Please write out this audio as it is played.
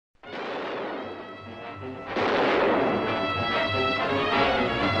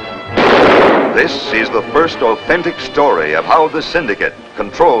This is the first authentic story of how the syndicate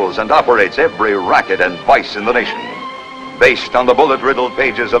controls and operates every racket and vice in the nation. Based on the bullet-riddled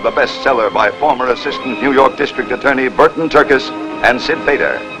pages of the bestseller by former Assistant New York District Attorney Burton Turkis and Sid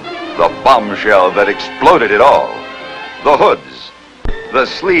Fader, the bombshell that exploded it all. The hoods, the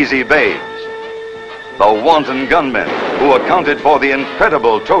sleazy babes, the wanton gunmen who accounted for the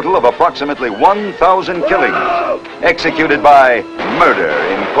incredible total of approximately 1,000 killings executed by Murder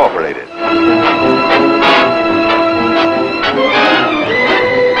Incorporated.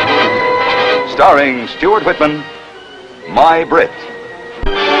 Starring Stuart Whitman, My Brit.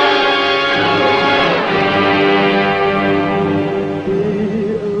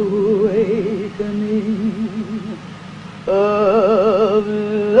 Of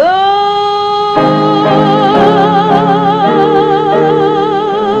love.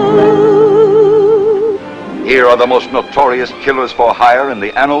 Here are the most notorious killers for hire in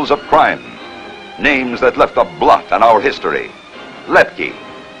the annals of crime. Names that left a blot on our history. Lepke.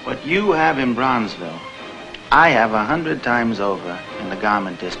 What you have in Bronzeville, I have 100 times over in the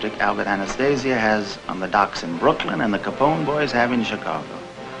garment district. Albert Anastasia has on the docks in Brooklyn, and the Capone boys have in Chicago.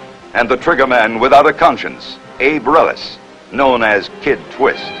 And the trigger man without a conscience, Abe Relis, known as Kid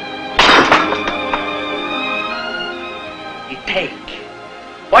Twist. You take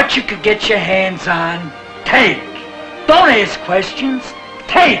what you could get your hands on. Take. Don't ask questions.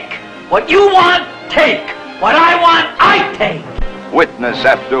 Take. What you want, take. What I want, I take. Witness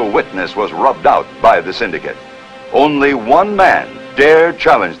after witness was rubbed out by the syndicate. Only one man dared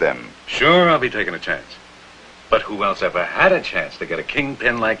challenge them. Sure, I'll be taking a chance. But who else ever had a chance to get a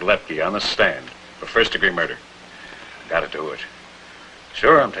kingpin like Lepke on the stand for first-degree murder? I gotta do it.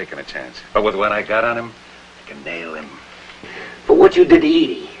 Sure, I'm taking a chance. But with what I got on him, I can nail him. For what you did to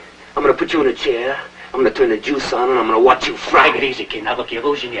Edie, I'm gonna put you in a chair, I'm gonna turn the juice on, and I'm gonna watch you fry. Take it easy, kid. Now look, you're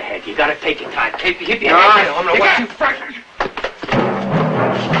losing your head. You gotta take your time. Keep your No, head. I'm gonna watch you fry.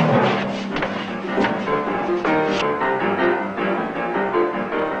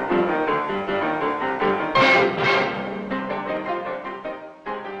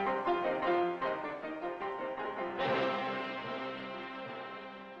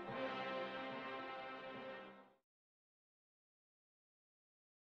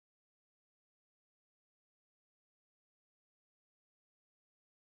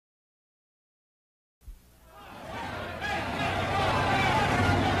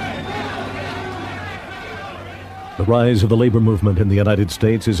 The rise of the labor movement in the United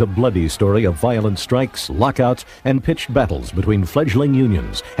States is a bloody story of violent strikes, lockouts, and pitched battles between fledgling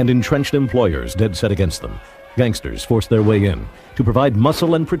unions and entrenched employers dead set against them. Gangsters forced their way in to provide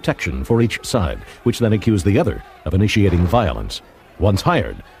muscle and protection for each side, which then accused the other of initiating violence. Once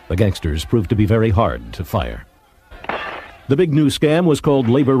hired, the gangsters proved to be very hard to fire. The big new scam was called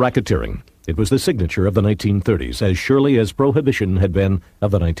labor racketeering. It was the signature of the 1930s, as surely as prohibition had been of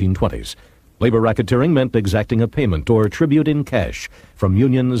the 1920s. Labor racketeering meant exacting a payment or tribute in cash from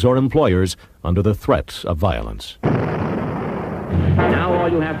unions or employers under the threat of violence. Now all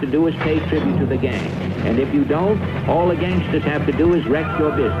you have to do is pay tribute to the gang. And if you don't, all the gangsters have to do is wreck your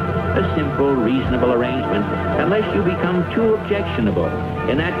business. A simple, reasonable arrangement, unless you become too objectionable.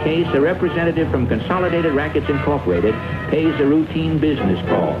 In that case, a representative from Consolidated Rackets Incorporated pays a routine business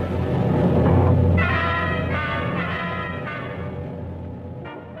call.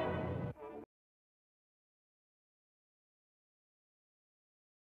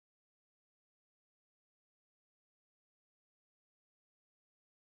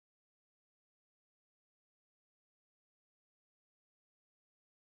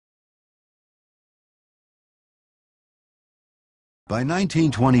 By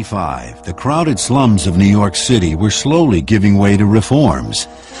 1925, the crowded slums of New York City were slowly giving way to reforms.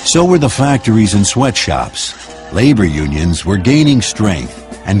 So were the factories and sweatshops. Labor unions were gaining strength,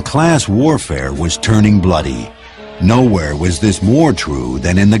 and class warfare was turning bloody. Nowhere was this more true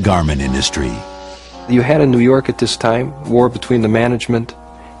than in the garment industry. You had in New York at this time war between the management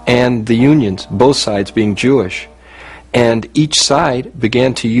and the unions, both sides being Jewish. And each side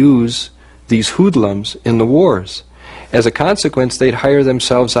began to use these hoodlums in the wars. As a consequence, they'd hire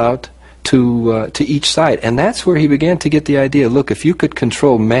themselves out to each side. And that's where he began to get the idea, look, if you could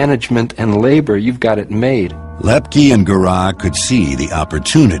control management and labor, you've got it made. Lepke and Gurra could see the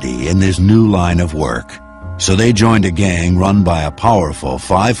opportunity in this new line of work. So they joined a gang run by a powerful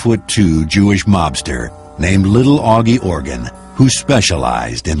 5'2" Jewish mobster named Little Augie Orgen, who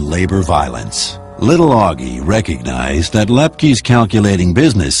specialized in labor violence. Little Augie recognized that Lepke's calculating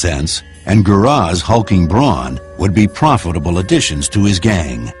business sense and Gurra's hulking brawn would be profitable additions to his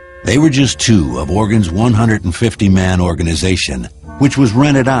gang. They were just two of Orgen's 150-man organization, which was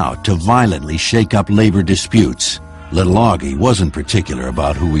rented out to violently shake up labor disputes. Little Augie wasn't particular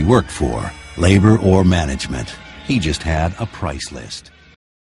about who he worked for, labor or management. He just had a price list.